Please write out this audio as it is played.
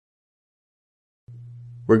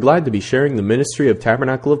We're glad to be sharing the ministry of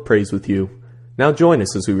Tabernacle of Praise with you. Now join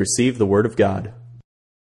us as we receive the Word of God.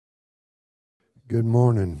 Good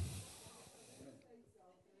morning.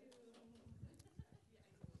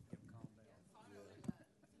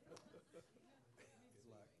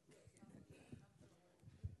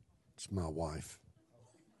 It's my wife.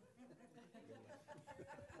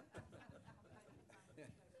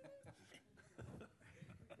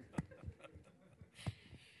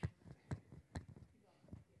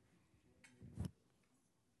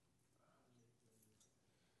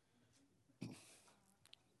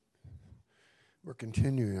 We're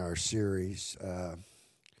continuing our series.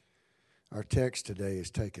 Our text today is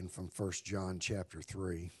taken from 1 John chapter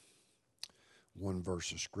 3, one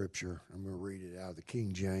verse of Scripture. I'm going to read it out of the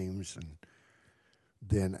King James and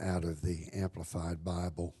then out of the Amplified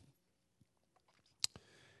Bible.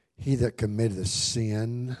 He that committeth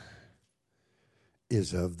sin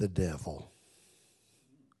is of the devil.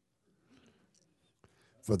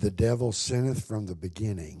 For the devil sinneth from the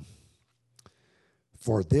beginning.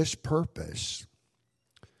 For this purpose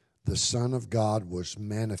the Son of God was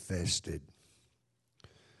manifested,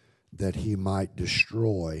 that he might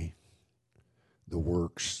destroy the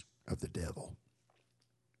works of the devil.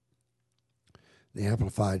 The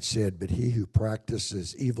Amplified said, but he who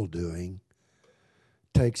practices evildoing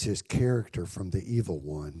takes his character from the evil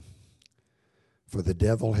one, for the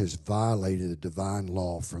devil has violated the divine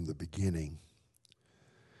law from the beginning.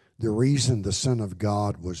 The reason the Son of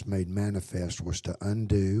God was made manifest was to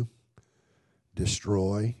undo,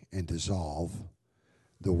 destroy, and dissolve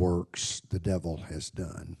the works the devil has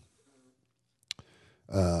done.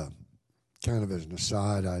 Kind of as an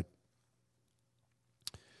aside,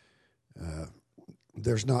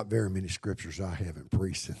 there's not very many scriptures I haven't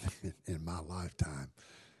preached in my lifetime,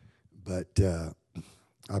 but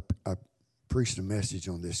I preached a message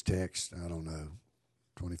on this text, I don't know,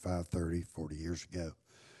 25, 30, 40 years ago,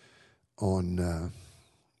 on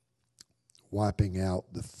wiping out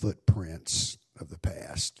the footprints of the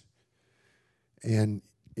past. And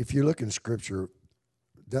if you look in Scripture,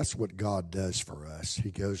 that's what God does for us. He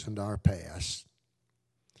goes into our past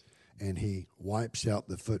and he wipes out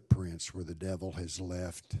the footprints where the devil has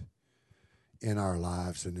left in our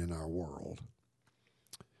lives and in our world.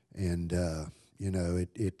 And,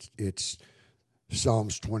 it's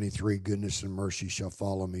Psalms 23, goodness and mercy shall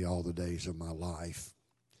follow me all the days of my life.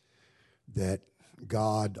 That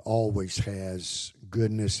God always has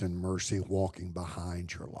goodness and mercy walking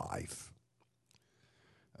behind your life.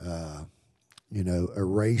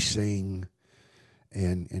 Erasing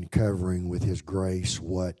and covering with his grace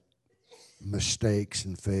what mistakes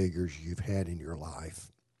and failures you've had in your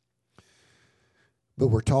life. But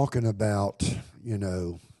we're talking about,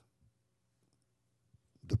 the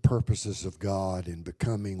purposes of God and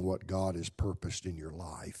becoming what God has purposed in your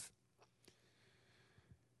life.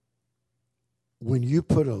 When you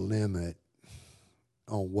put a limit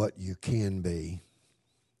on what you can be,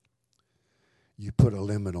 you put a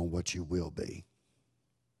limit on what you will be.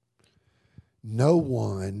 No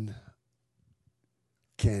one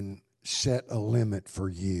can set a limit for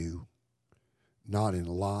you, not in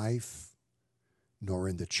life, nor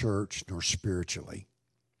in the church, nor spiritually.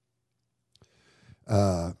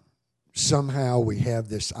 Somehow we have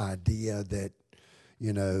this idea that,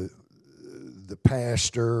 the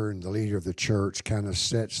pastor and the leader of the church kind of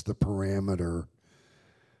sets the parameter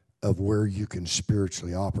of where you can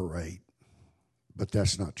spiritually operate. But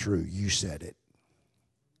that's not true. You said it.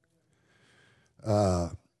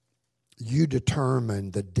 You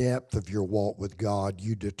determine the depth of your walk with God.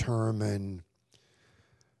 You determine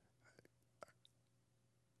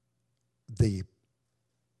the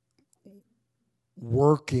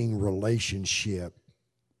working relationship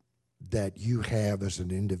that you have as an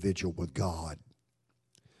individual with God.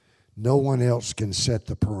 No one else can set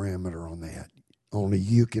the parameter on that. Only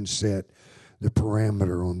you can set the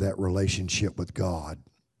parameter on that relationship with God.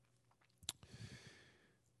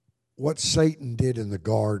 What Satan did in the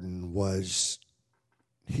garden was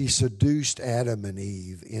he seduced Adam and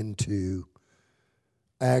Eve into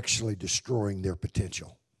actually destroying their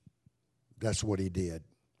potential. That's what he did.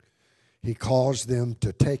 He caused them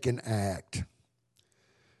to take an act,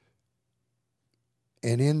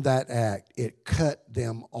 and in that act, it cut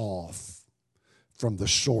them off from the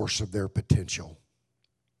source of their potential.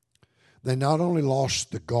 They not only lost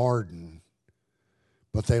the garden,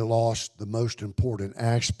 but they lost the most important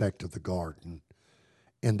aspect of the garden,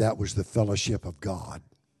 and that was the fellowship of God.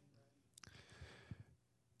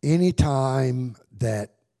 Anytime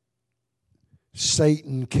that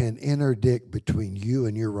Satan can interdict between you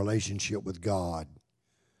and your relationship with God,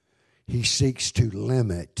 he seeks to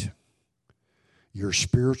limit your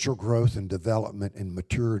spiritual growth and development and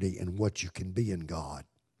maturity and what you can be in God.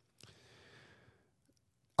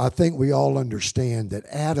 I think we all understand that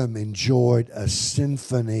Adam enjoyed a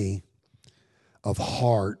symphony of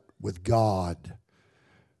heart with God,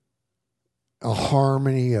 a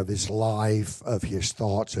harmony of his life, of his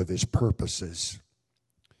thoughts, of his purposes.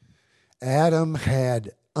 Adam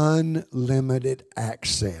had unlimited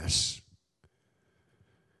access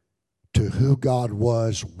to who God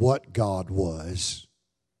was, what God was,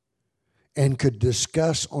 and could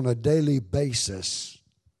discuss on a daily basis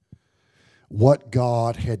what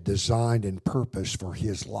God had designed and purposed for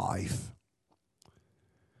his life.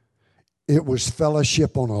 It was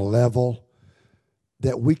fellowship on a level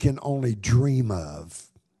that we can only dream of,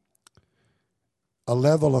 a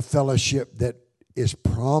level of fellowship that is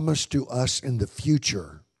promised to us in the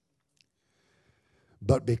future.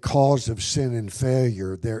 But because of sin and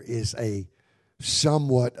failure, there is a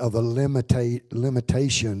somewhat of a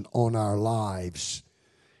limitation on our lives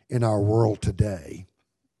in our world today.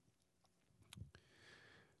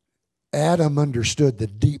 Adam understood the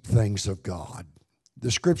deep things of God.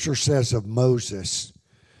 The scripture says of Moses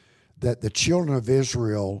that the children of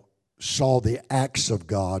Israel saw the acts of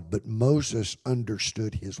God, but Moses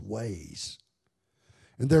understood his ways.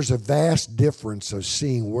 And there's a vast difference of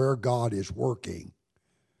seeing where God is working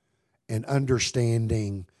and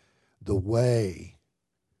understanding the way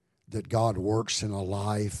that God works in a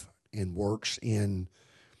life and works in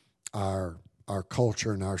our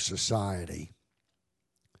culture and our society.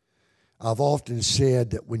 I've often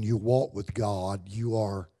said that when you walk with God,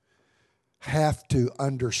 you have to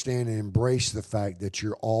understand and embrace the fact that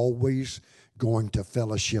you're always going to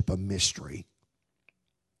fellowship a mystery.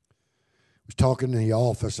 I was talking in the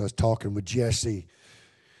office, I was talking with Jesse,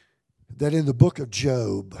 that in the book of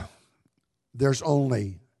Job, there's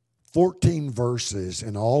only 14 verses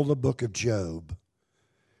in all the book of Job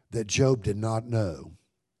that Job did not know.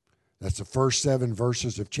 That's the first 7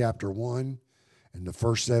 verses of chapter 1 and the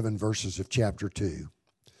first 7 verses of chapter 2.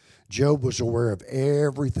 Job was aware of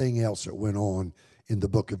everything else that went on in the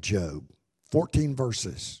book of Job. 14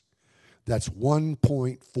 verses. That's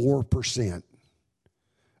 1.4%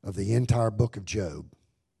 of the entire book of Job.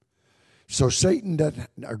 So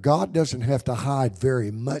God doesn't have to hide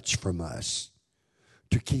very much from us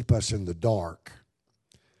to keep us in the dark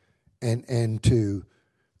and to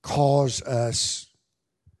cause us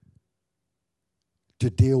to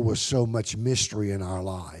deal with so much mystery in our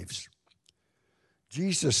lives.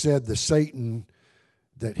 Jesus said that Satan,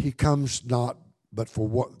 that he comes not but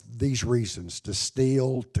for these reasons, to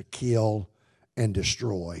steal, to kill, and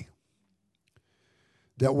destroy.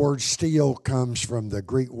 That word steal comes from the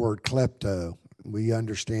Greek word klepto. We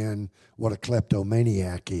understand what a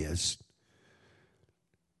kleptomaniac is.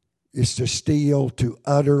 It's to steal, to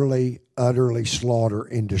utterly slaughter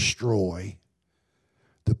and destroy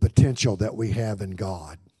the potential that we have in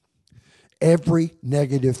God. Every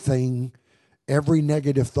negative thing, every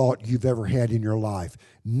negative thought you've ever had in your life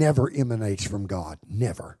never emanates from God.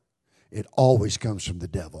 Never. It always comes from the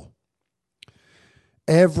devil.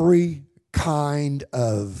 Every kind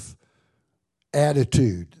of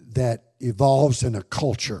attitude that evolves in a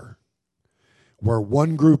culture where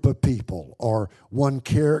one group of people or one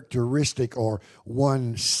characteristic or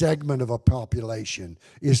one segment of a population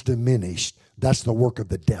is diminished, that's the work of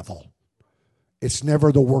the devil. It's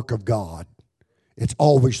never the work of God. It's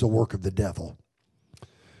always the work of the devil.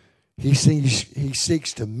 He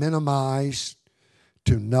seeks to minimize,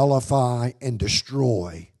 to nullify, and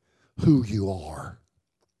destroy who you are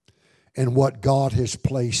and what God has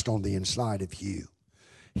placed on the inside of you.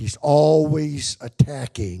 He's always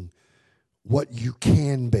attacking what you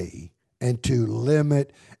can be and to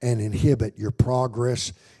limit and inhibit your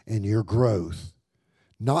progress and your growth,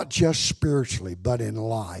 not just spiritually, but in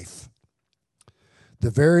life. The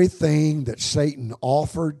very thing that Satan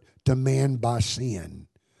offered to man by sin,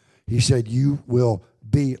 he said, you will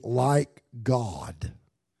be like God.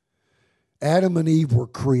 Adam and Eve were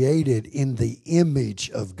created in the image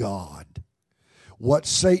of God. What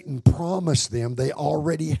Satan promised them, they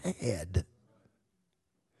already had.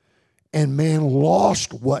 And man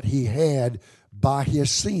lost what he had by his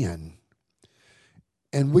sin.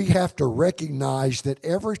 And we have to recognize that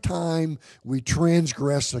every time we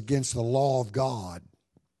transgress against the law of God,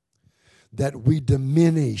 that we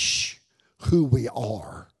diminish who we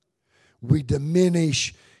are. We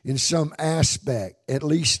diminish in some aspect, at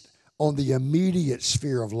least on the immediate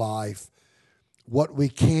sphere of life, what we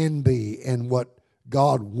can be and what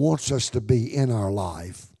God wants us to be in our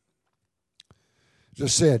life. As I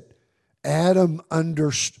said, Adam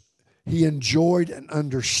he enjoyed an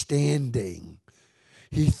understanding.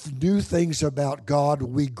 He knew things about God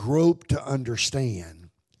we grope to understand.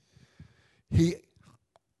 He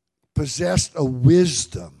possessed a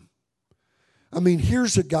wisdom. I mean,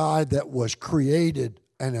 here's a guy that was created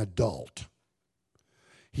an adult.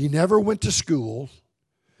 He never went to school.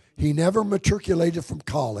 He never matriculated from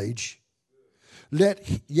college.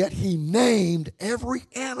 Yet he named every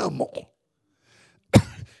animal.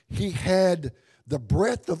 He had the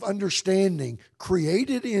breadth of understanding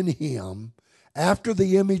created in him after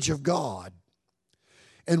the image of God.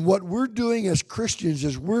 And what we're doing as Christians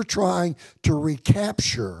is we're trying to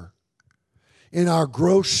recapture in our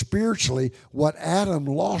growth spiritually what Adam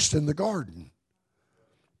lost in the garden.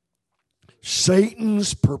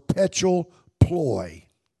 Satan's perpetual ploy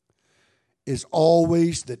is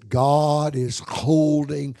always that God is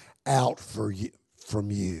holding out for you, from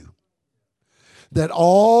you. That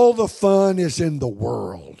all the fun is in the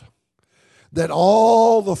world. That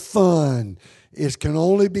all the fun can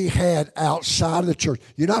only be had outside of the church.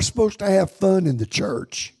 You're not supposed to have fun in the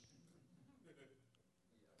church.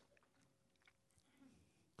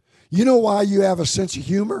 You know why you have a sense of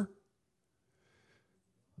humor?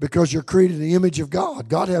 Because you're created in the image of God.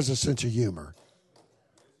 God has a sense of humor.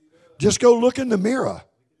 Just go look in the mirror.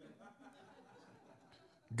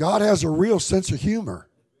 God has a real sense of humor.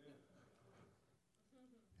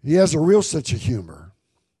 He has a real sense of humor.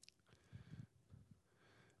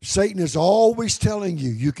 Satan is always telling you,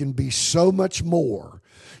 you can be so much more.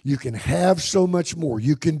 You can have so much more.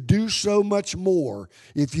 You can do so much more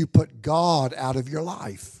if you put God out of your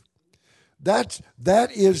life. That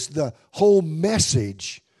is the whole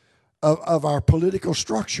message of our political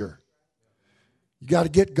structure. You got to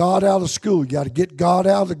get God out of school. You got to get God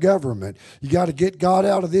out of the government. You got to get God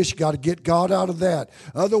out of this. You got to get God out of that.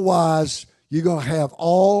 Otherwise, you're going to have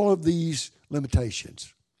all of these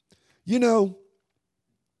limitations. You know,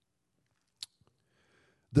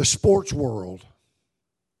 the sports world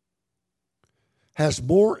has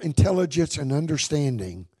more intelligence and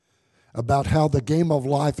understanding about how the game of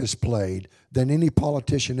life is played than any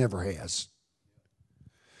politician ever has.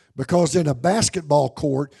 Because in a basketball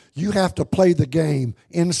court, you have to play the game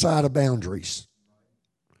inside of boundaries.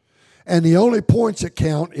 And the only points that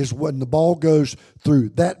count is when the ball goes through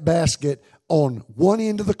that basket on one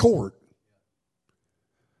end of the court.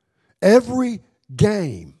 Every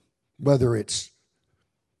game, whether it's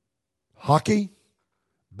hockey,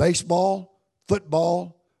 baseball,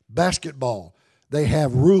 football, basketball, they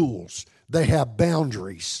have rules. They have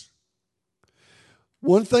boundaries.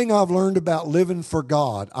 One thing I've learned about living for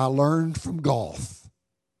God, I learned from golf.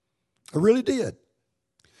 I really did.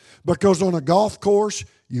 Because on a golf course,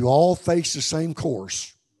 you all face the same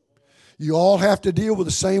course. You all have to deal with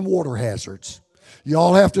the same water hazards. You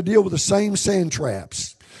all have to deal with the same sand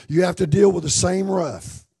traps. You have to deal with the same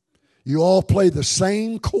rough. You all play the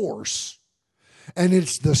same course. And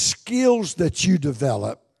it's the skills that you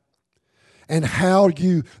develop and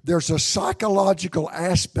there's a psychological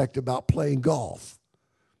aspect about playing golf.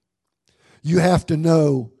 You have to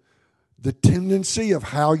know the tendency of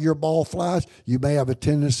how your ball flies. You may have a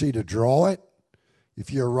tendency to draw it.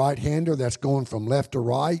 If you're a right-hander, that's going from left to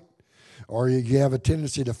right. Or you have a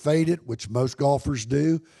tendency to fade it, which most golfers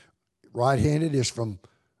do. Right-handed is from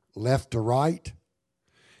left to right.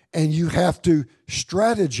 And you have to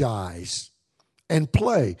strategize and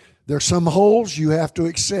play. There's some holes you have to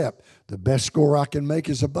accept. The best score I can make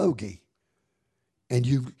is a bogey. And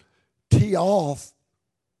you tee off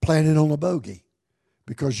planning on a bogey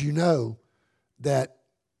because you know that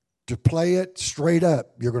to play it straight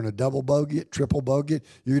up, you're going to double bogey it, triple bogey it.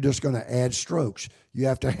 You're just going to add strokes. You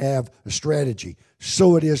have to have a strategy.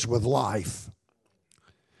 So it is with life.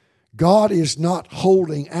 God is not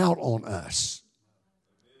holding out on us.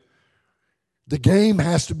 The game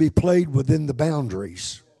has to be played within the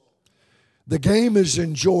boundaries. The game is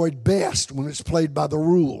enjoyed best when it's played by the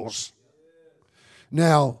rules.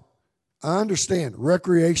 Now, I understand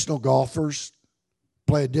recreational golfers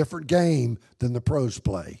play a different game than the pros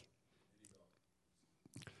play.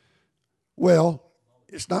 Well,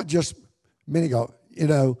 it's not just mini golf. You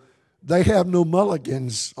know, they have no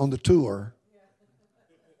mulligans on the tour.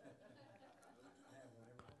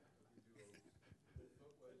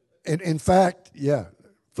 And in fact,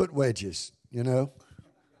 foot wedges, you know.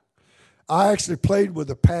 I actually played with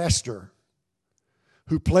a pastor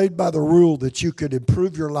who played by the rule that you could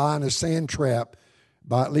improve your line of sand trap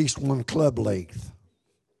by at least one club length.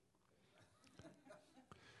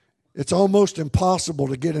 It's almost impossible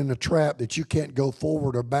to get in a trap that you can't go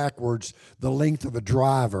forward or backwards the length of a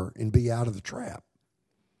driver and be out of the trap.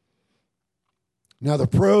 Now the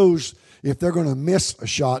pros, if they're going to miss a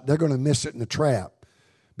shot, they're going to miss it in the trap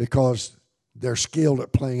because They're skilled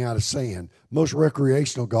at playing out of sand. Most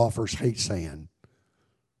recreational golfers hate sand.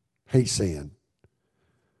 Hate sand.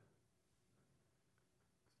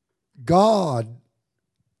 God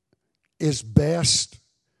is best.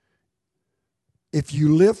 If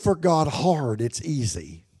you live for God hard, it's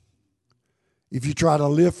easy. If you try to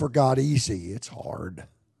live for God easy, it's hard.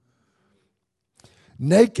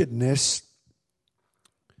 Nakedness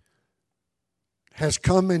has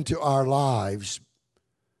come into our lives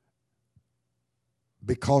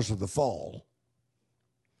because of the fall.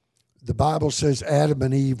 The Bible says Adam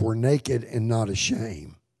and Eve were naked and not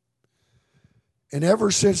ashamed. And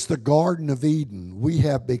ever since the Garden of Eden, we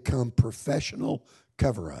have become professional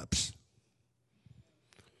cover-ups.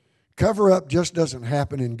 Cover-up just doesn't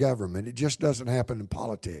happen in government. It just doesn't happen in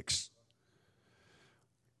politics.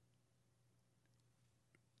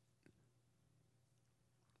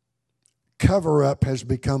 Cover-up has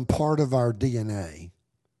become part of our DNA.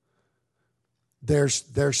 There's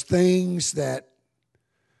things that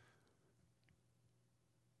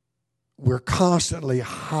we're constantly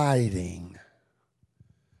hiding.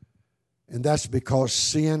 And that's because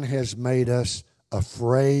sin has made us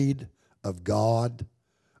afraid of God,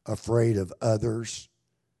 afraid of others,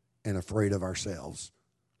 and afraid of ourselves.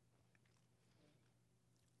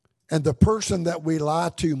 And the person that we lie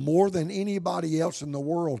to more than anybody else in the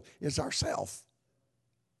world is ourselves.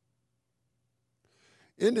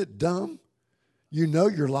 Isn't it dumb? You know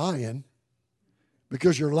you're lying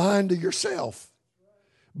because you're lying to yourself,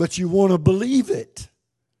 but you want to believe it.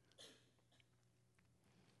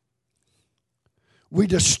 We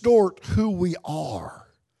distort who we are.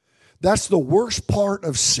 That's the worst part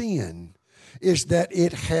of sin, is that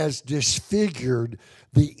it has disfigured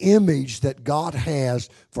the image that God has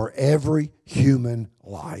for every human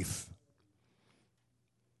life.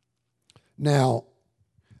 Now,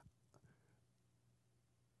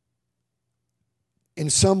 in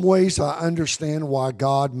some ways, I understand why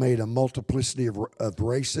God made a multiplicity of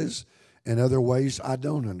races. In other ways, I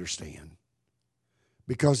don't understand.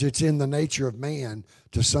 Because it's in the nature of man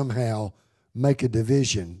to somehow make a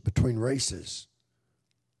division between races.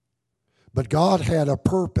 But God had a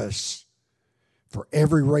purpose for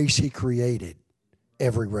every race He created.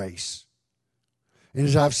 Every race. And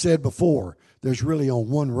as I've said before, there's really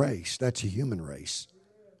only one race. That's a human race.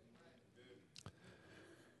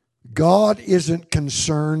 God isn't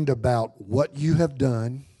concerned about what you have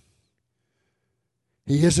done.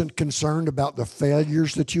 He isn't concerned about the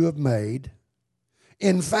failures that you have made.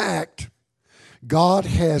 In fact, God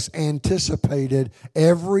has anticipated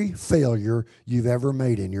every failure you've ever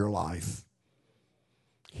made in your life.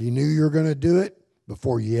 He knew you were going to do it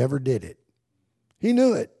before you ever did it. He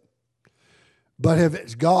knew it. But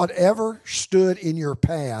has God ever stood in your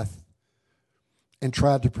path and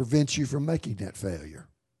tried to prevent you from making that failure?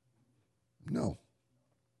 No.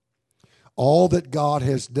 All that God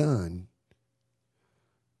has done,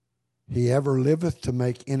 He ever liveth to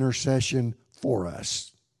make intercession for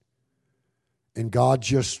us. And God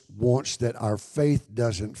just wants that our faith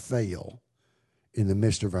doesn't fail in the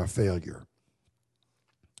midst of our failure.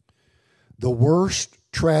 The worst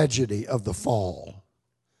tragedy of the fall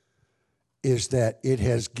is that it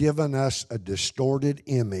has given us a distorted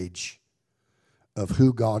image of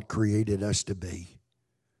who God created us to be.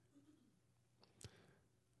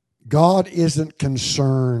 God isn't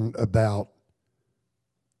concerned about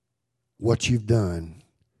what you've done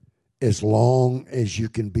as long as you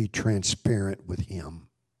can be transparent with Him.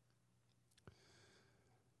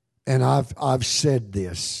 And I've said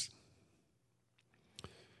this.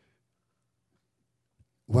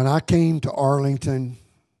 When I came to Arlington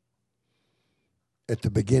at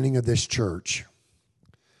the beginning of this church,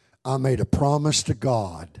 I made a promise to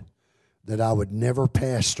God that I would never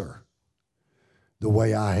pastor the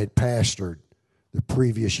way I had pastored the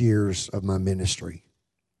previous years of my ministry.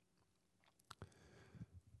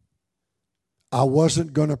 I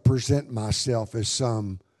wasn't going to present myself as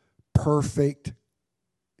some perfect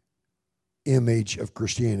image of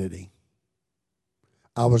Christianity.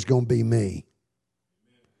 I was going to be me.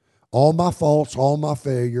 All my faults, all my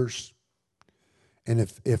failures. And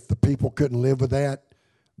if the people couldn't live with that,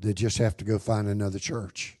 they just have to go find another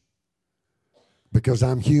church. Because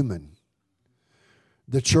I'm human.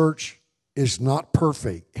 The church is not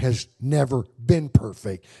perfect, has never been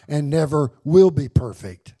perfect, and never will be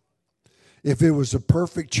perfect. If it was a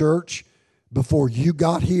perfect church before you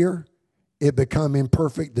got here, it become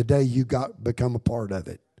imperfect the day you become a part of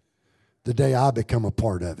it. The day I become a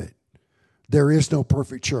part of it. There is no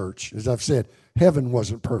perfect church. As I've said, heaven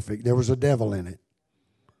wasn't perfect. There was a devil in it.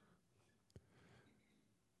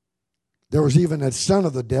 There was even a son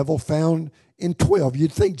of the devil found in 12.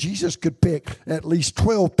 You'd think Jesus could pick at least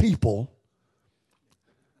 12 people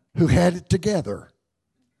who had it together.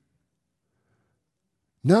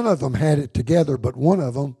 None of them had it together, but one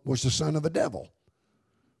of them was the son of a devil.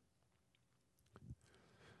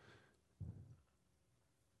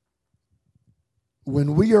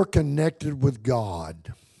 When we are connected with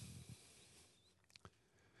God,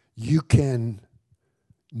 you can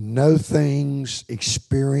know things,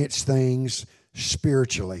 experience things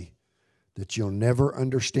spiritually that you'll never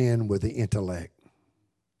understand with the intellect.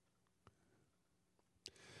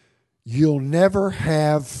 You'll never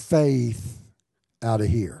have faith out of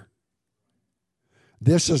here.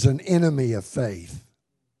 This is an enemy of faith.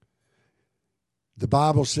 The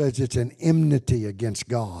Bible says it's an enmity against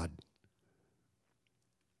God.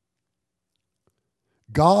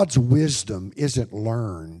 God's wisdom isn't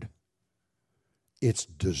learned, it's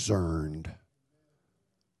discerned.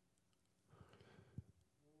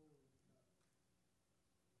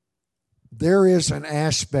 There is an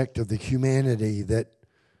aspect of the humanity that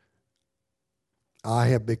I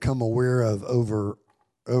have become aware of over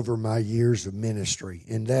my years of ministry,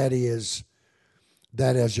 and that is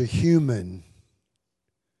that as a human,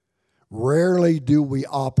 rarely do we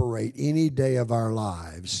operate any day of our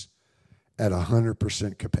lives at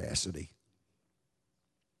 100% capacity.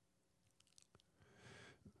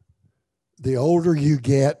 The older you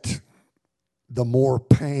get, the more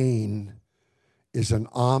pain is an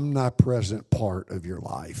omnipresent part of your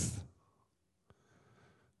life.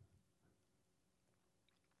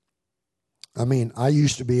 I mean, I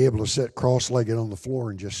used to be able to sit cross-legged on the floor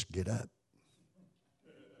and just get up.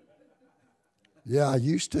 Yeah, I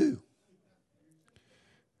used to.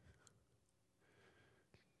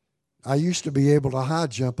 I used to be able to high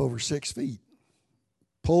jump over 6 feet,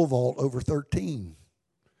 pole vault over 13.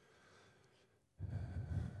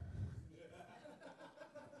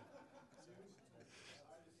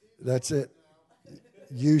 That's it.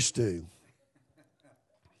 Used to.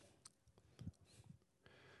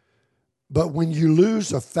 But when you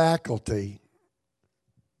lose a faculty,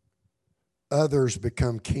 others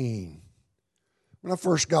become keen. When I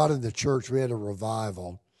first got into the church, we had a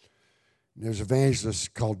revival. There's an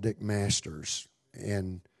evangelist called Dick Masters.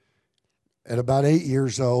 And at about 8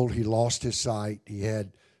 years old, he lost his sight. He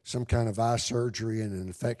had some kind of eye surgery and an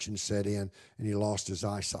infection set in, and he lost his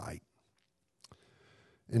eyesight.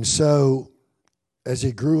 And so as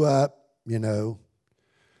he grew up,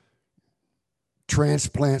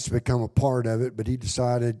 transplants become a part of it, but he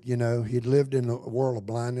decided, he'd lived in a world of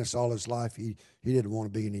blindness all his life. He didn't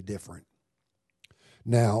want to be any different.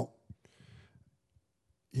 Now,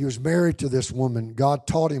 he was married to this woman. God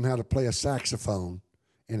taught him how to play a saxophone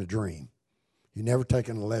in a dream. He'd never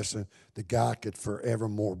taken a lesson. The guy could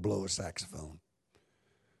forevermore blow a saxophone.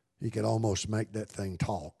 He could almost make that thing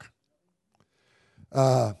talk.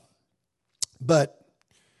 But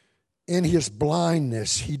in his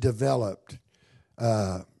blindness, he developed.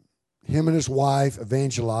 Him and his wife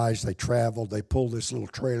evangelized. They traveled. They pulled this little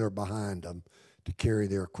trailer behind them to carry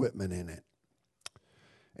their equipment in it.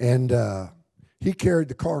 And he carried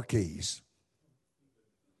the car keys.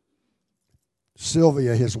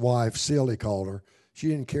 Sylvia, his wife, Silly called her, she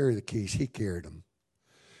didn't carry the keys. He carried them.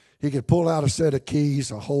 He could pull out a set of keys,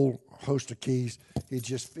 a whole host of keys. He'd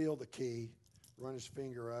just feel the key, run his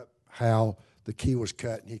finger up, how the key was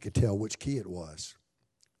cut, and he could tell which key it was.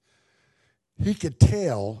 He could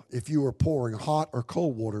tell if you were pouring hot or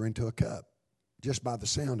cold water into a cup just by the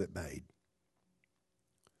sound it made.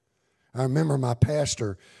 I remember my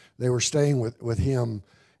pastor, they were staying with him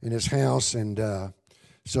in his house, and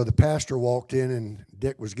so the pastor walked in, and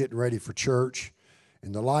Dick was getting ready for church,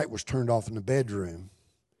 and the light was turned off in the bedroom.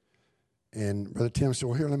 And Brother Tim said,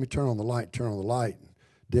 well, here, let me turn on the light.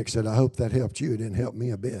 Dick said, I hope that helped you. It didn't help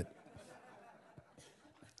me a bit.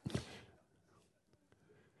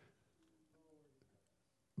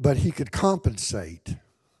 But he could compensate.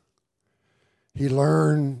 He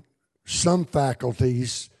learned some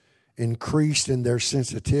faculties increased in their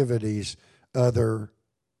sensitivities,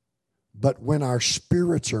 but when our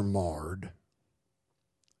spirits are marred,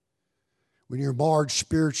 when you're marred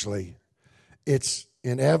spiritually, it's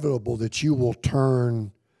inevitable that you will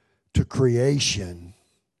turn to creation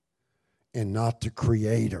and not to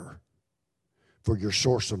Creator for your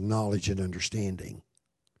source of knowledge and understanding.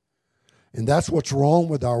 And that's what's wrong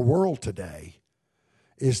with our world today,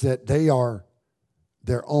 is that they are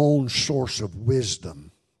their own source of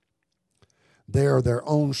wisdom. They are their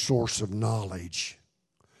own source of knowledge.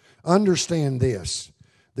 Understand this.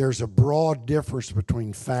 There's a broad difference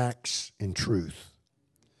between facts and truth.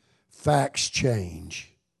 Facts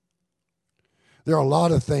change. There are a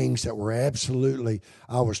lot of things that were absolutely,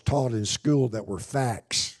 I was taught in school that were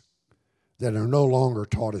facts that are no longer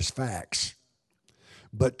taught as facts.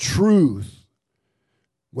 But truth,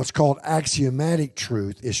 what's called axiomatic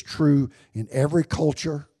truth, is true in every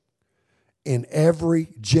culture, in every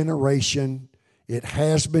generation. It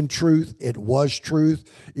has been truth, it was truth,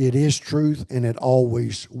 it is truth, and it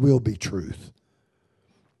always will be truth.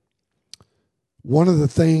 One of the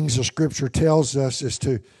things the Scripture tells us is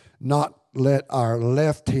to not let our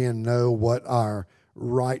left hand know what our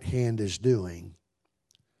right hand is doing.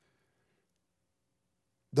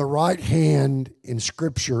 The right hand in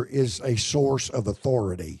Scripture is a source of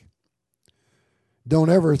authority. Don't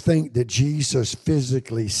ever think that Jesus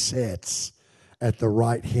physically sits at the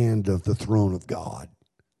right hand of the throne of God.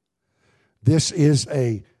 This is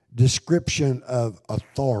a description of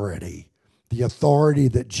authority, the authority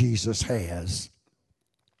that Jesus has.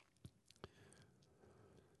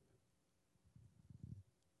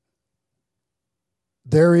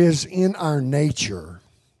 There is in our nature,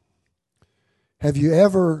 have you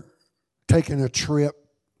ever taken a trip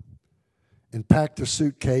and packed a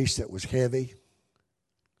suitcase that was heavy?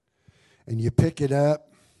 And you pick it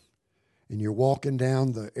up and you're walking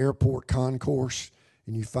down the airport concourse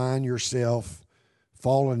and you find yourself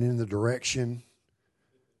falling in the direction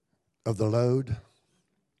of the load.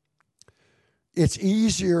 It's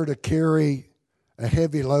easier to carry a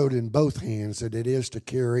heavy load in both hands than it is to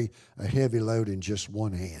carry a heavy load in just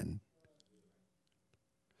one hand.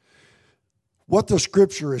 What the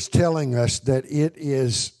Scripture is telling us, that it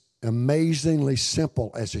is amazingly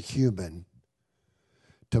simple as a human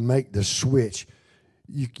to make the switch.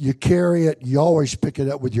 You carry it, you always pick it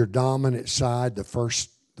up with your dominant side the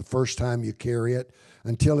first time you carry it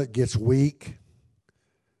until it gets weak.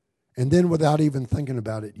 And then without even thinking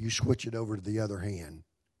about it, you switch it over to the other hand.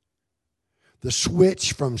 The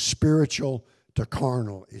switch from spiritual to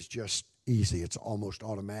carnal is just easy. It's almost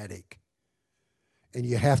automatic. And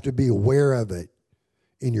you have to be aware of it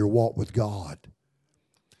in your walk with God.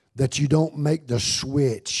 That you don't make the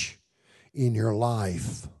switch in your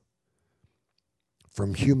life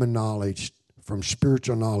from human knowledge, from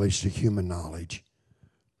spiritual knowledge to human knowledge.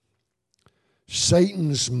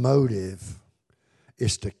 Satan's motive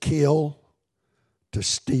is to kill, to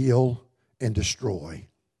steal, and destroy.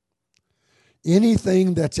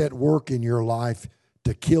 Anything that's at work in your life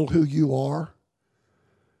to kill who you are,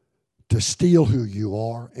 to steal who you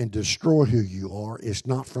are, and destroy who you are is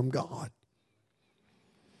not from God.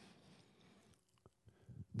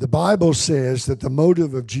 The Bible says that the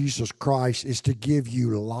motive of Jesus Christ is to give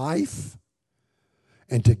you life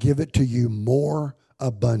and to give it to you more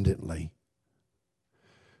abundantly.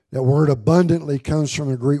 That word abundantly comes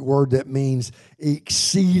from a Greek word that means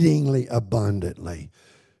exceedingly abundantly,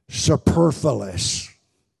 superfluous,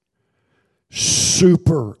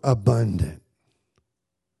 super abundant.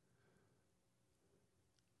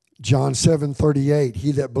 John 7:38,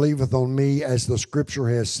 he that believeth on me, as the Scripture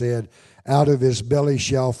has said, out of his belly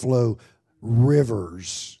shall flow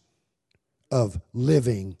rivers of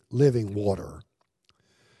living water.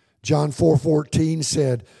 John 4:14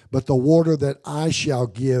 said, but the water that I shall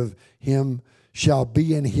give him shall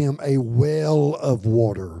be in him a well of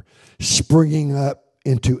water, springing up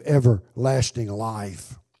into everlasting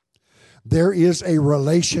life. There is a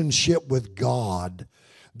relationship with God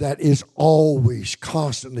that is always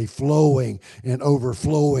constantly flowing and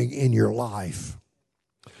overflowing in your life.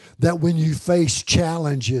 That when you face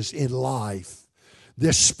challenges in life,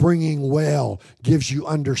 this springing well gives you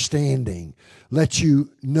understanding, lets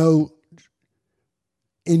you know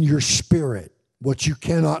in your spirit what you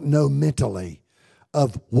cannot know mentally,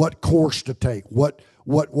 of what course to take, what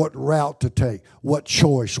route to take, what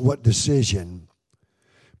choice, what decision.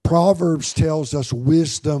 Proverbs tells us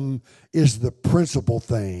wisdom is the principal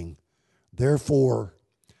thing. Therefore,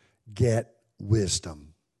 get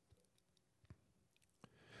wisdom.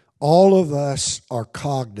 All of us are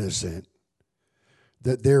cognizant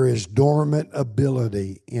that there is dormant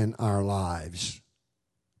ability in our lives,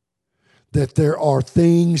 that there are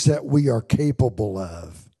things that we are capable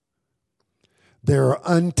of. There are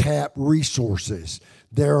untapped resources.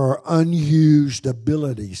 There are unused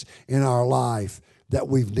abilities in our life that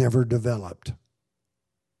we've never developed.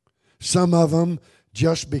 Some of them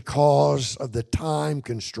just because of the time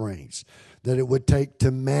constraints that it would take to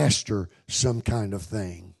master some kind of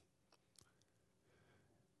thing.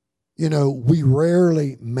 You know, we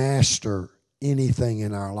rarely master anything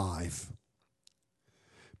in our life.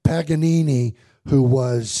 Paganini, who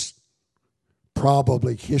was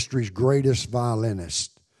probably history's greatest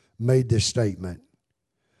violinist, made this statement.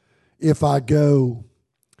 If I go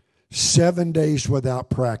 7 days without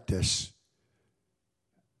practice,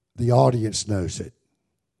 the audience knows it.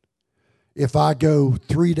 If I go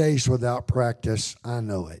 3 days without practice, I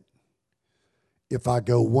know it. If I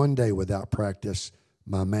go 1 day without practice,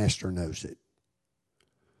 my master knows it.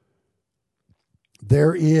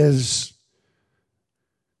 There is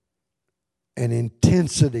an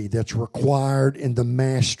intensity that's required in the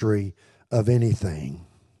mastery of anything.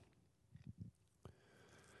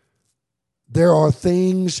 There are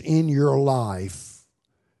things in your life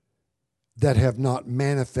that have not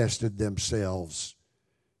manifested themselves,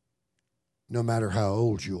 no matter how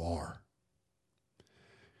old you are.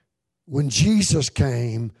 When Jesus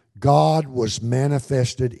came, God was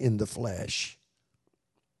manifested in the flesh.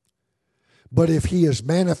 But if he is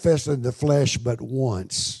manifested in the flesh but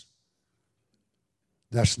once,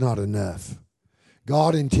 that's not enough.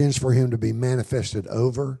 God intends for him to be manifested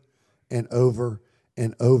over and over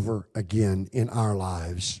and over again in our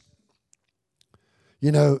lives.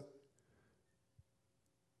 You know,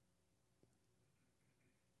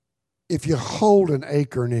 if you hold an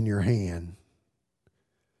acorn in your hand,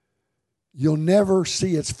 you'll never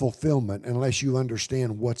see its fulfillment unless you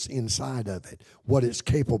understand what's inside of it, what it's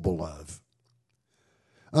capable of.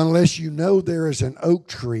 Unless you know there is an oak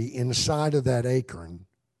tree inside of that acorn,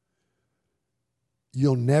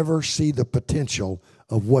 you'll never see the potential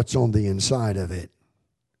of what's on the inside of it.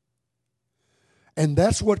 And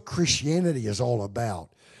that's what Christianity is all about.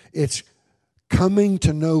 It's coming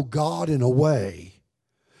to know God in a way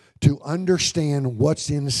to understand what's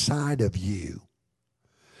inside of you,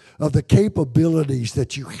 of the capabilities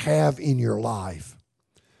that you have in your life.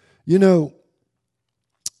 You know,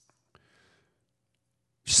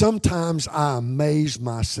 sometimes I amaze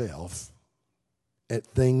myself at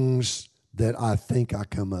things that I think I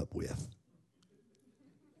come up with.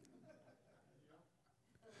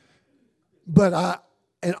 But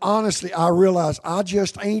honestly, I realize I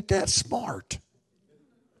just ain't that smart.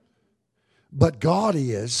 But God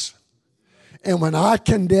is. And when I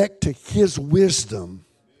connect to his wisdom,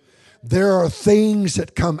 there are things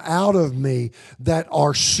that come out of me that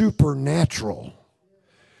are supernatural,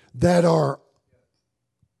 that are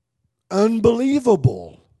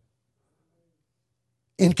unbelievable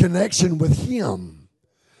in connection with him.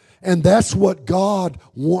 And that's what God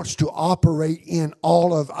wants to operate in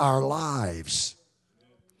all of our lives.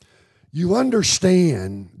 You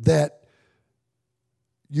understand that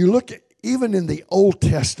you look at, even in the Old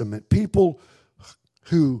Testament, people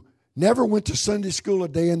who never went to Sunday school a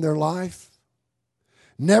day in their life,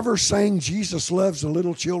 never sang Jesus Loves the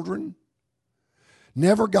Little Children,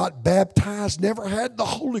 never got baptized, never had the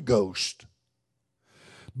Holy Ghost.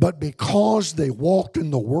 But because they walked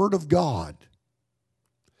in the Word of God,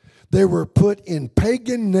 they were put in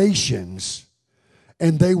pagan nations,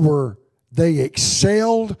 and they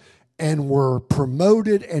excelled and were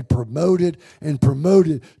promoted and promoted and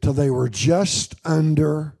promoted till they were just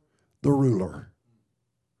under the ruler.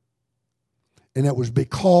 And it was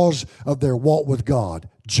because of their walk with God.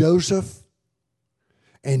 Joseph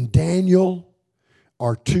and Daniel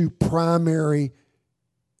are two primary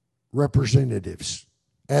representatives,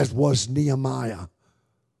 as was Nehemiah.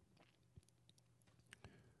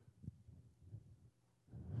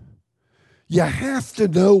 You have to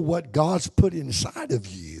know what God's put inside of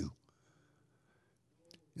you.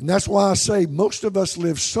 And that's why I say most of us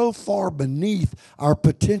live so far beneath our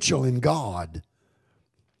potential in God.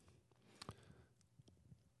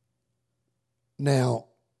 Now,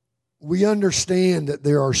 we understand that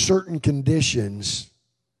there are certain conditions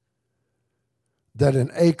that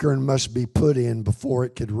an acorn must be put in before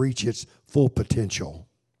it could reach its full potential.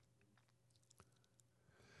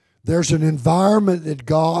 There's an environment that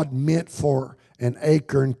God meant for an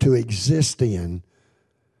acorn to exist in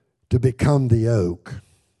to become the oak.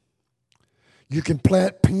 You can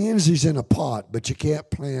plant pansies in a pot, but you can't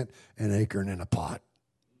plant an acorn in a pot.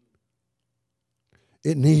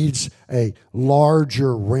 It needs a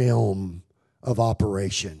larger realm of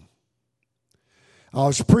operation. I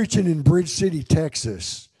was preaching in Bridge City,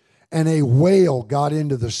 Texas, and a whale got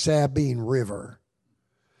into the Sabine River.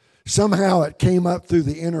 Somehow it came up through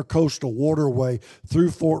the intercoastal waterway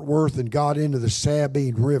through Fort Worth and got into the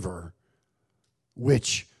Sabine River,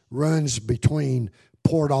 which runs between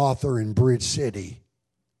Port Arthur and Bridge City.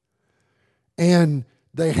 And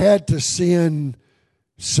they had to send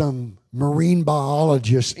some marine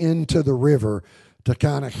biologists into the river to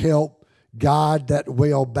kind of help guide that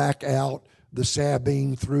whale back out the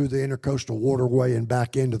Sabine through the intercoastal waterway and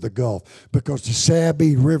back into the Gulf, because the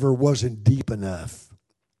Sabine River wasn't deep enough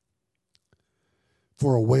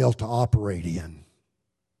for a whale to operate in.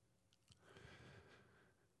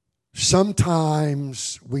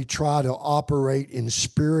 Sometimes we try to operate in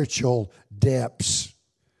spiritual depths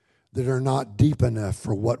that are not deep enough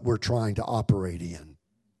for what we're trying to operate in.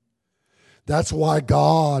 That's why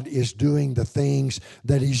God is doing the things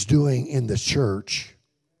that He's doing in the church.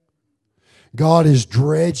 God is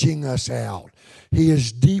dredging us out. He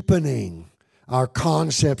is deepening our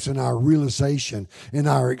concepts and our realization and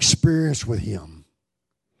our experience with Him.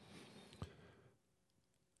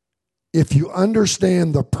 If you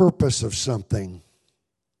understand the purpose of something,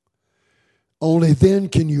 only then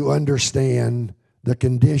can you understand the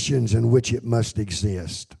conditions in which it must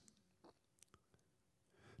exist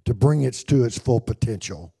to bring it to its full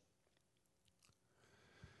potential.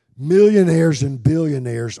 Millionaires and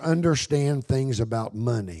billionaires understand things about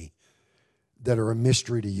money that are a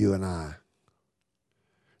mystery to you and I.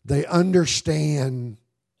 They understand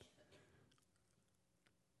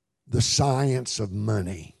the science of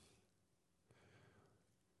money.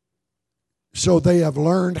 So they have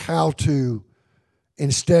learned how to,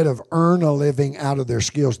 instead of earn a living out of their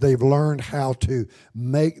skills, they've learned how to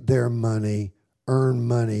make their money, earn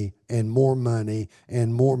money, and more money,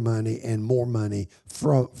 and more money, and more money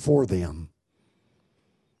for them.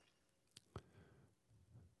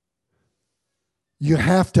 You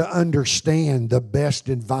have to understand the best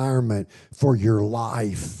environment for your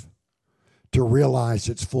life to realize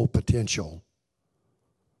its full potential.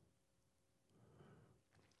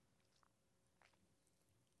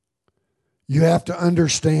 You have to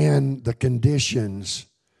understand the conditions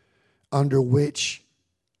under which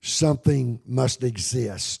something must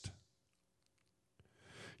exist.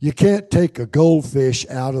 You can't take a goldfish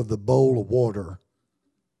out of the bowl of water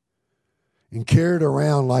and carry it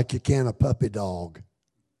around like you can a puppy dog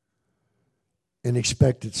and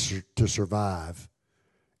expect it to survive.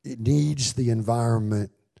 It needs the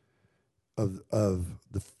environment of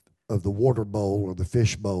the water bowl or the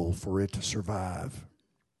fish bowl for it to survive.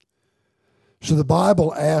 So the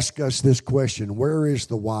Bible asks us this question: where is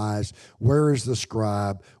the wise? Where is the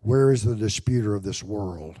scribe? Where is the disputer of this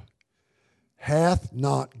world? Hath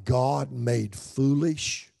not God made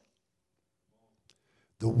foolish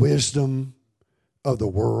the wisdom of the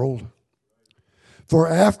world? For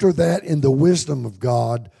after that, in the wisdom of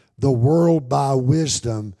God, the world by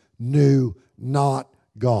wisdom knew not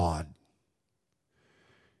God.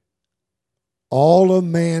 All of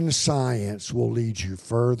man's science will lead you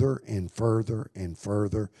further and further and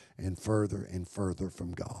further and further and further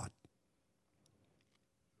from God.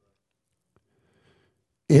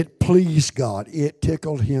 It pleased God. It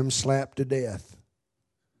tickled Him slap to death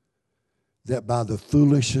that by the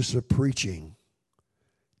foolishness of preaching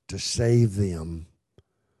to save them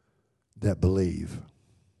that believe.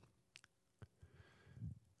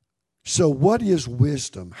 So what is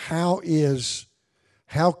wisdom? How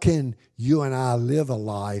can you and I live a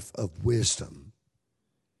life of wisdom?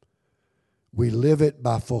 We live it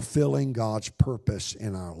by fulfilling God's purpose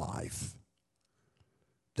in our life.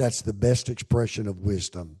 That's the best expression of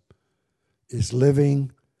wisdom, is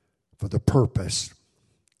living for the purpose.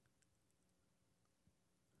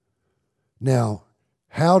 Now,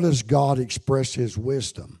 how does God express His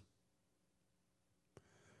wisdom?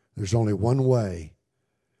 There's only one way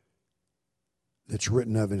that's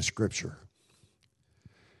written of in Scripture.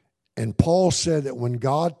 And Paul said that when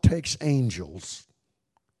God takes angels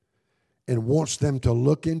and wants them to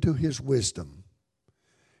look into His wisdom,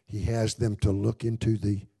 He has them to look into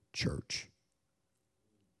the church.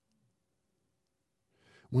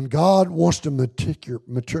 When God wants to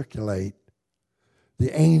matriculate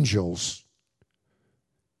the angels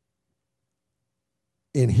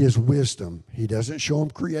in His wisdom, He doesn't show them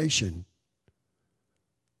creation.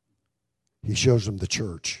 He shows them the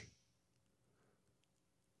church.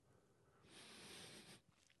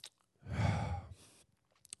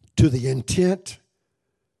 To the intent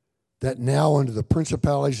that now under the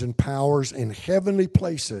principalities and powers in heavenly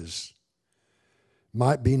places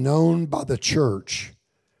might be known by the church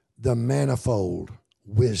the manifold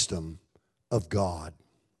wisdom of God.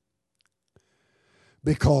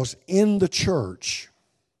 Because in the church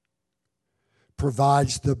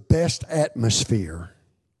provides the best atmosphere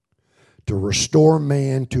to restore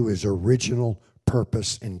man to his original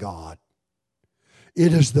purpose in God.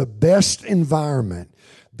 It is the best environment.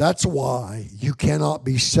 That's why you cannot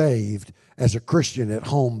be saved as a Christian at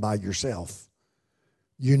home by yourself.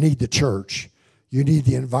 You need the church. You need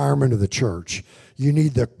the environment of the church. You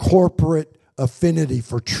need the corporate affinity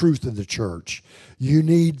for truth of the church. You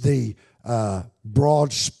need the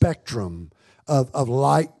broad spectrum of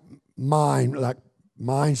like mind, like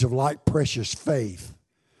minds of like precious faith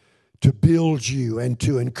to build you and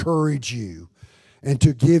to encourage you and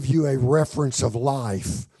to give you a reference of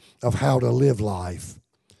life, of how to live life.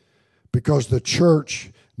 Because the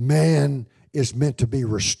church, man, is meant to be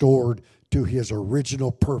restored to his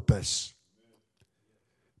original purpose,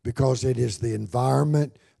 because it is the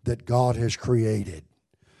environment that God has created.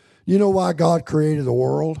 You know why God created the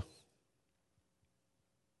world?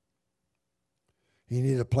 He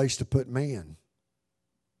needed a place to put man.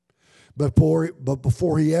 But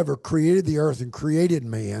before he ever created the earth and created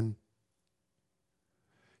man,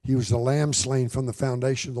 he was the lamb slain from the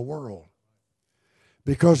foundation of the world.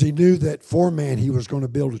 Because he knew that for man he was going to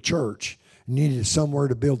build a church. He needed somewhere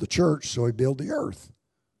to build the church, so he built the earth.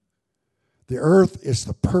 The earth is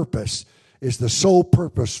the purpose, is the sole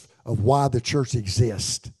purpose of why the church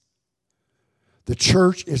exists. The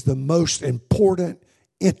church is the most important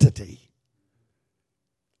entity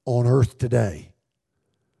on earth today.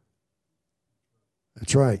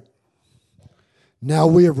 That's right. Now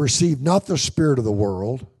we have received not the spirit of the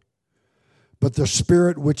world, but the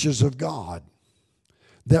Spirit which is of God,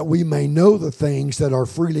 that we may know the things that are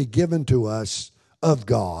freely given to us of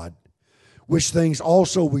God, which things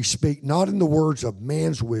also we speak, not in the words of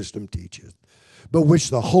man's wisdom teacheth, but which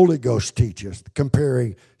the Holy Ghost teacheth,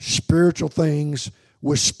 comparing spiritual things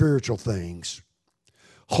with spiritual things.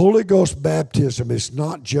 Holy Ghost baptism is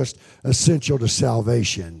not just essential to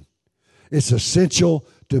salvation. It's essential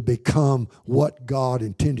to become what God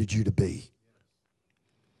intended you to be.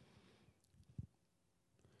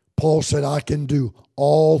 Paul said, I can do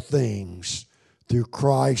all things through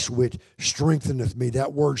Christ which strengtheneth me.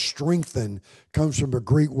 That word strengthen comes from a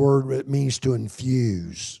Greek word that means to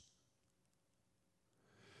infuse.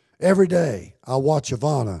 Every day I watch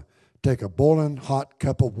Ivana take a boiling hot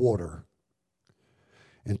cup of water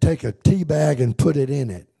and take a tea bag and put it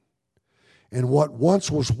in it. And what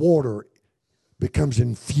once was water becomes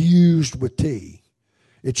infused with tea.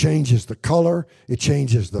 It changes the color. It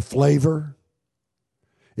changes the flavor.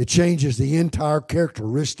 It changes the entire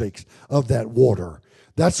characteristics of that water.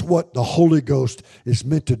 That's what the Holy Ghost is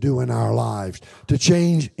meant to do in our lives, to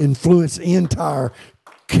change, influence the entire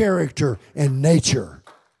character and nature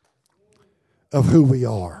of who we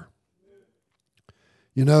are.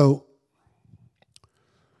 You know,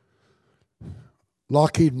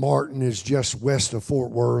 Lockheed Martin is just west of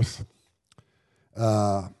Fort Worth.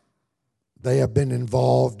 They have been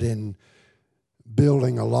involved in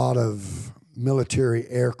building a lot of military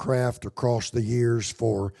aircraft across the years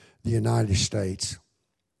for the United States.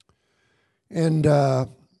 And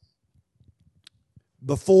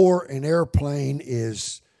before an airplane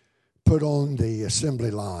is put on the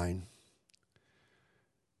assembly line,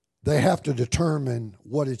 they have to determine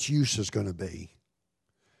what its use is going to be.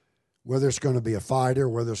 Whether it's going to be a fighter,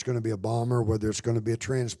 whether it's going to be a bomber, whether it's going to be a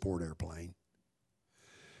transport airplane.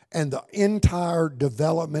 And the entire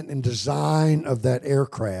development and design of that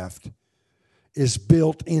aircraft is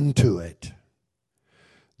built into it.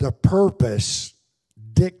 The purpose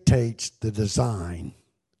dictates the design.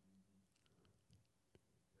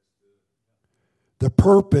 The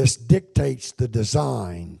purpose dictates the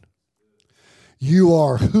design. You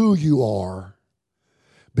are who you are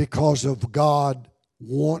because of God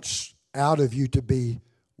wants out of you to be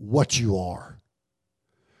what you are.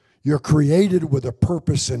 You're created with a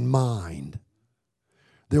purpose in mind.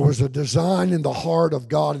 There was a design in the heart of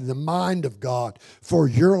God, in the mind of God for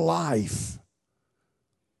your life.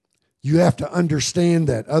 You have to understand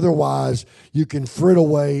that. Otherwise, you can frit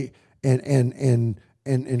away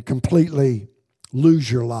and completely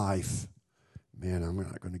lose your life. Man, I'm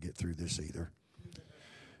not going to get through this either.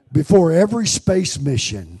 Before every space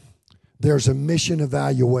mission, there's a mission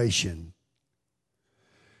evaluation.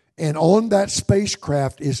 And on that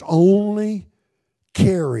spacecraft is only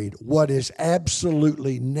carried what is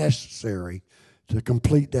absolutely necessary to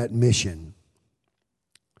complete that mission.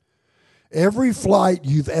 Every flight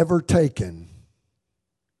you've ever taken,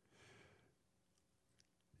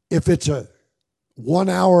 if it's a 1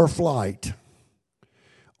 hour flight,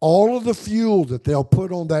 all of the fuel that they'll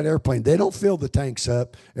put on that airplane, they don't fill the tanks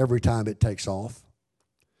up every time it takes off.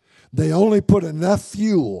 They only put enough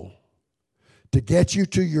fuel to get you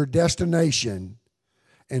to your destination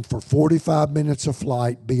and for 45 minutes of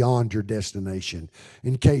flight beyond your destination.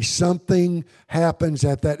 In case something happens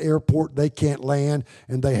at that airport, they can't land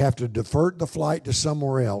and they have to divert the flight to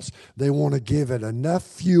somewhere else. They want to give it enough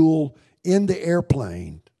fuel in the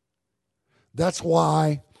airplane. That's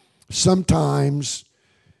why sometimes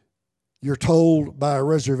you're told by a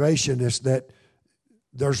reservationist that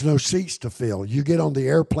there's no seats to fill. You get on the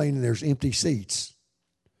airplane and there's empty seats.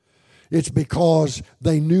 It's because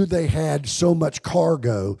they knew they had so much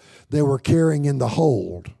cargo they were carrying in the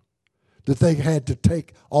hold that they had to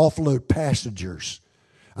offload passengers.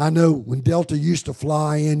 I know when Delta used to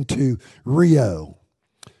fly into Rio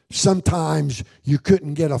Sometimes you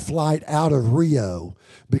couldn't get a flight out of Rio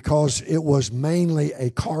because it was mainly a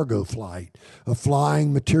cargo flight of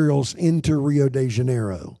flying materials into Rio de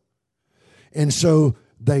Janeiro. And so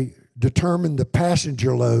they determined the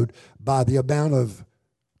passenger load by the amount of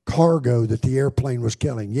cargo that the airplane was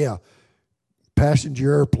carrying. Yeah,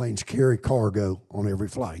 passenger airplanes carry cargo on every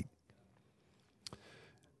flight.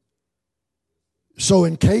 So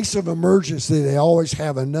in case of emergency, they always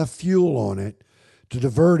have enough fuel on it to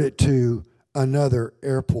divert it to another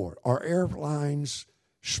airport. Are airlines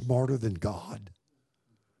smarter than God?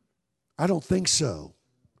 I don't think so.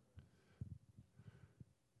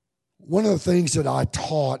 One of the things that I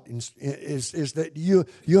taught is that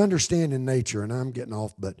you understand in nature, and I'm getting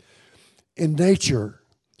off, but in nature,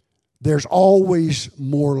 there's always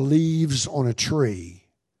more leaves on a tree,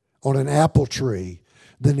 on an apple tree,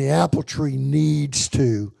 than the apple tree needs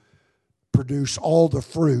to produce all the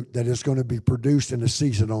fruit that is going to be produced in the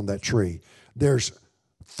season on that tree. There's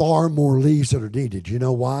far more leaves that are needed. You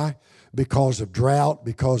know why? Because of drought,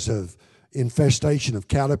 because of infestation of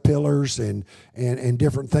caterpillars and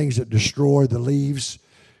different things that destroy the leaves.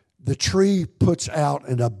 The tree puts out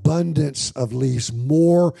an abundance of leaves,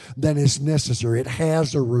 more than is necessary. It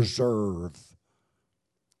has a reserve.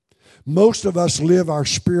 Most of us live our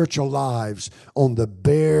spiritual lives on the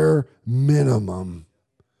bare minimum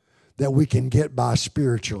that we can get by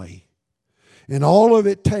spiritually. And all of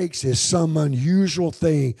it takes is some unusual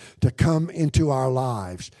thing to come into our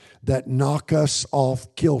lives that knock us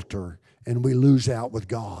off kilter and we lose out with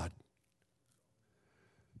God.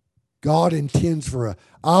 God intends for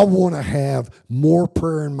I want to have more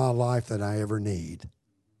prayer in my life than I ever need.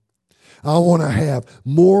 I want to have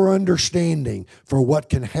more understanding for what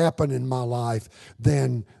can happen in my life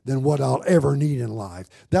than what I'll ever need in life.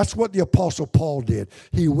 That's what the Apostle Paul did.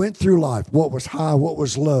 He went through life, what was high, what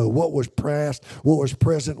was low, what was past, what was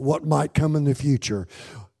present, what might come in the future.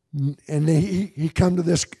 And he come to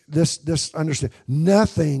this understanding.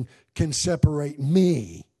 Nothing can separate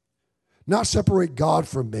me. Not separate God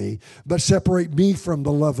from me, but separate me from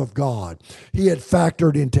the love of God. He had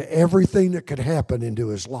factored into everything that could happen into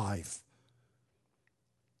his life.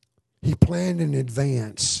 He planned in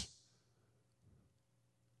advance.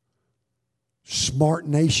 Smart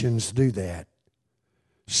nations do that.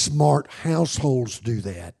 Smart households do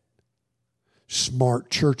that. Smart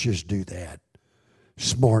churches do that.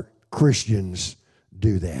 Smart Christians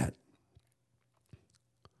do that.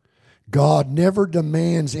 God never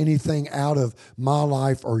demands anything out of my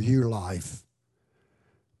life or your life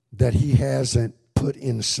that he hasn't put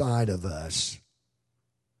inside of us.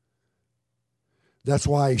 That's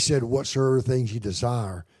why he said, whatsoever things you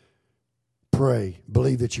desire, pray,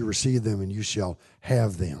 believe that you receive them and you shall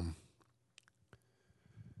have them.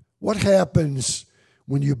 What happens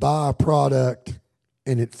when you buy a product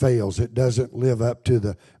and it fails? It doesn't live up to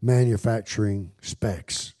the manufacturing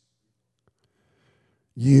specs.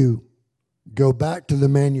 You go back to the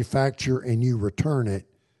manufacturer and you return it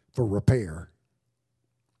for repair.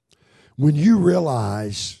 When you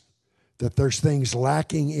realize that there's things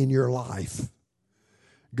lacking in your life,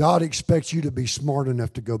 God expects you to be smart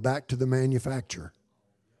enough to go back to the manufacturer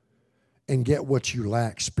and get what you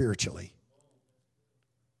lack spiritually.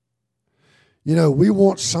 You know, we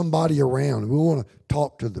want somebody around. We want to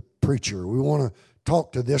talk to the preacher. We want to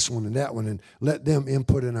talk to this one and that one and let them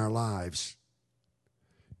input in our lives.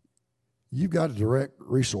 You've got a direct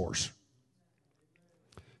resource.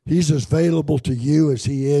 He's as available to you as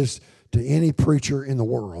he is to any preacher in the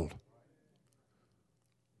world.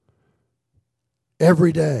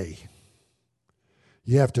 Every day,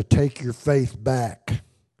 you have to take your faith back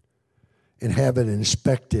and have it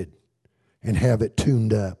inspected and have it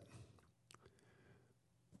tuned up.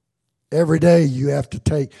 Every day, you have to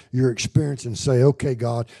take your experience and say, okay,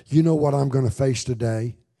 God, you know what I'm going to face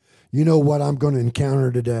today. You know what I'm going to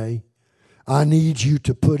encounter today. I need you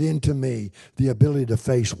to put into me the ability to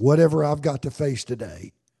face whatever I've got to face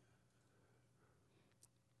today.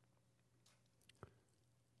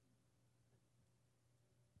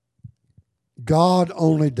 God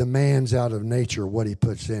only demands out of nature what he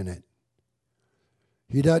puts in it.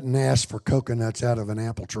 He doesn't ask for coconuts out of an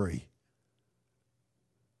apple tree.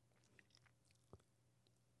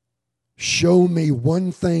 Show me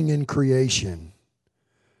one thing in creation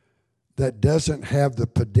that doesn't have the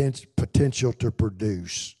potential to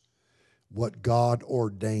produce what God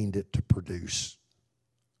ordained it to produce.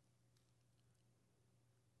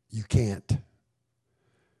 You can't.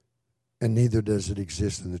 And neither does it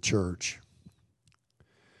exist in the church.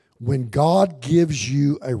 When God gives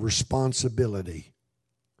you a responsibility,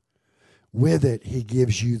 with it, he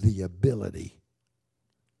gives you the ability.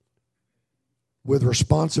 With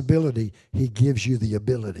responsibility, he gives you the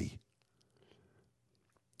ability.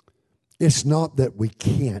 It's not that we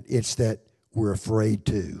can't, it's that we're afraid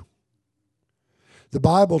to. The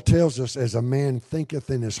Bible tells us, as a man thinketh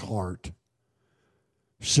in his heart,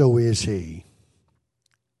 so is he.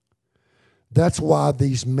 That's why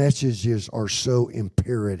these messages are so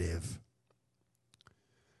imperative.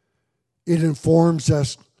 It informs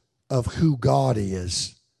us of who God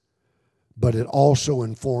is, but it also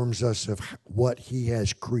informs us of what he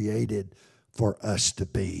has created for us to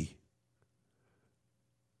be.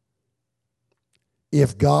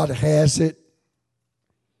 If God has it,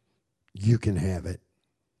 you can have it.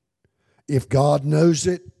 If God knows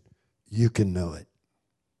it, you can know it.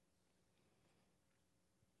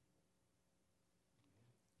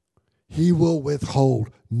 He will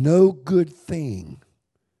withhold no good thing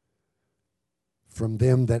from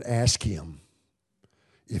them that ask him.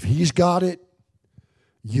 If he's got it,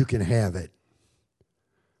 you can have it.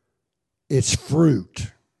 It's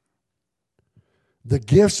fruit. The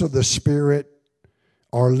gifts of the Spirit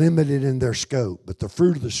are limited in their scope, but the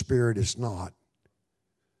fruit of the Spirit is not.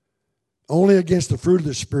 Only against the fruit of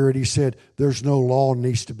the Spirit, he said, there's no law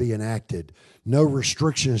needs to be enacted. No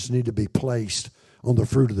restrictions need to be placed on the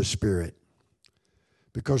fruit of the Spirit.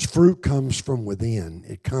 Because fruit comes from within.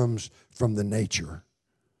 It comes from the nature.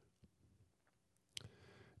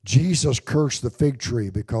 Jesus cursed the fig tree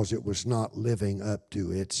because it was not living up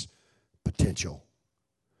to its potential.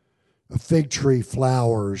 A fig tree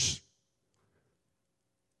flowers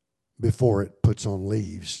before it puts on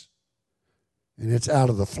leaves. And it's out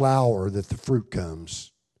of the flower that the fruit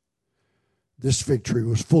comes. This fig tree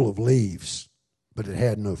was full of leaves, but it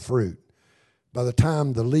had no fruit. By the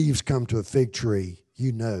time the leaves come to a fig tree,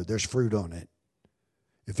 you know there's fruit on it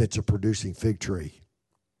if it's a producing fig tree.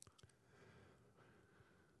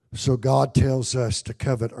 So God tells us to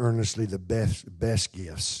covet earnestly the best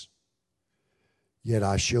gifts. Yet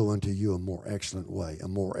I show unto you a more excellent way. A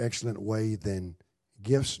more excellent way than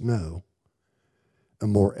gifts? No. A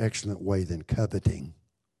more excellent way than coveting.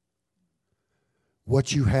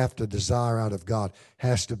 What you have to desire out of God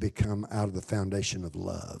has to become out of the foundation of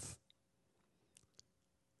love.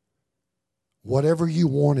 Whatever you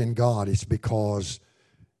want in God is because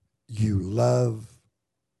you love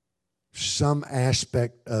some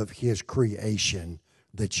aspect of his creation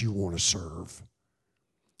that you want to serve.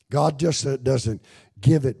 God just doesn't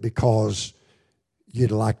give it because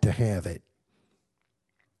you'd like to have it.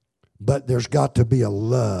 But there's got to be a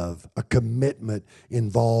love, a commitment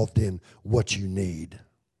involved in what you need.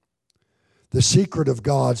 The secret of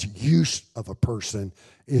God's use of a person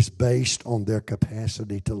is based on their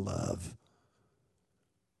capacity to love.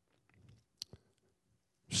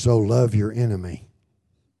 So love your enemy.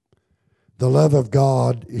 The love of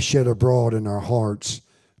God is shed abroad in our hearts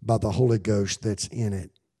by the Holy Ghost that's in it,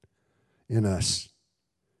 in us.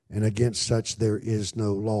 And against such there is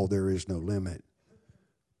no law, there is no limit.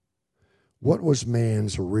 What was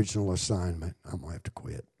man's original assignment? I'm going to have to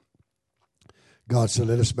quit. God said,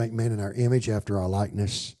 let us make man in our image after our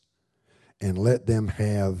likeness, and let them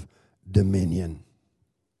have dominion.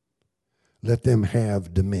 Let them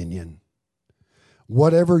have dominion.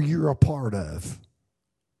 Whatever you're a part of,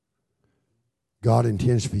 God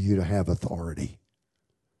intends for you to have authority.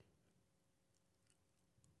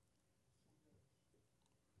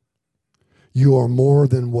 You are more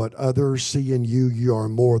than what others see in you. You are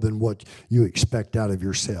more than what you expect out of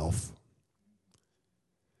yourself.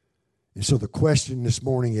 And so the question this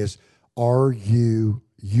morning is, are you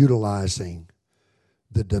utilizing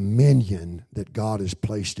the dominion that God has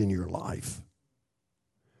placed in your life?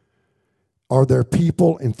 Are there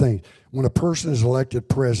people and things? When a person is elected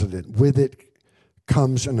president, with it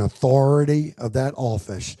comes an authority of that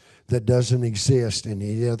office that doesn't exist in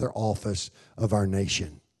any other office of our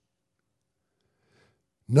nation.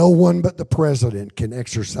 No one but the president can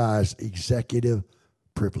exercise executive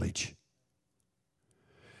privilege.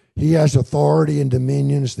 He has authority and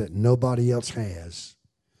dominions that nobody else has.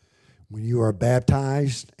 When you are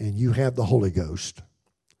baptized and you have the Holy Ghost,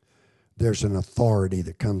 there's an authority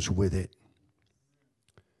that comes with it.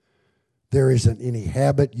 There isn't any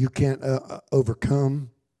habit you can't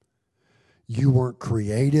overcome. You weren't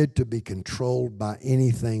created to be controlled by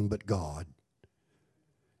anything but God.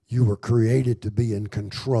 You were created to be in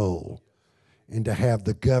control and to have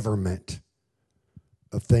the government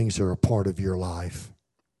of things that are a part of your life.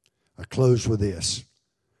 I close with this.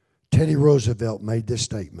 Teddy Roosevelt made this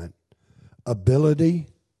statement: ability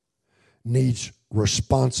needs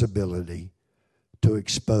responsibility to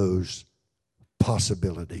expose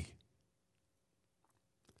possibility.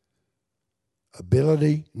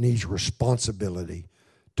 Ability needs responsibility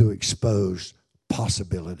to expose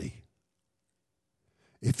possibility.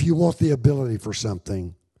 If you want the ability for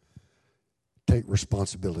something, take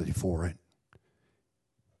responsibility for it,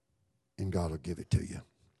 and God will give it to you.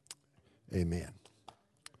 Amen.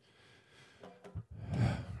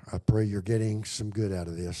 I pray you're getting some good out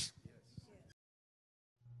of this.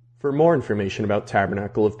 For more information about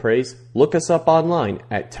Tabernacle of Praise, look us up online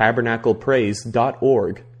at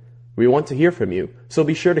tabernaclepraise.org. We want to hear from you, so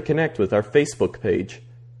be sure to connect with our Facebook page.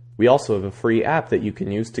 We also have a free app that you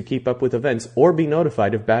can use to keep up with events or be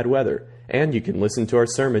notified of bad weather, and you can listen to our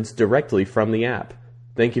sermons directly from the app.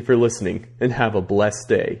 Thank you for listening, and have a blessed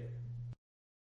day.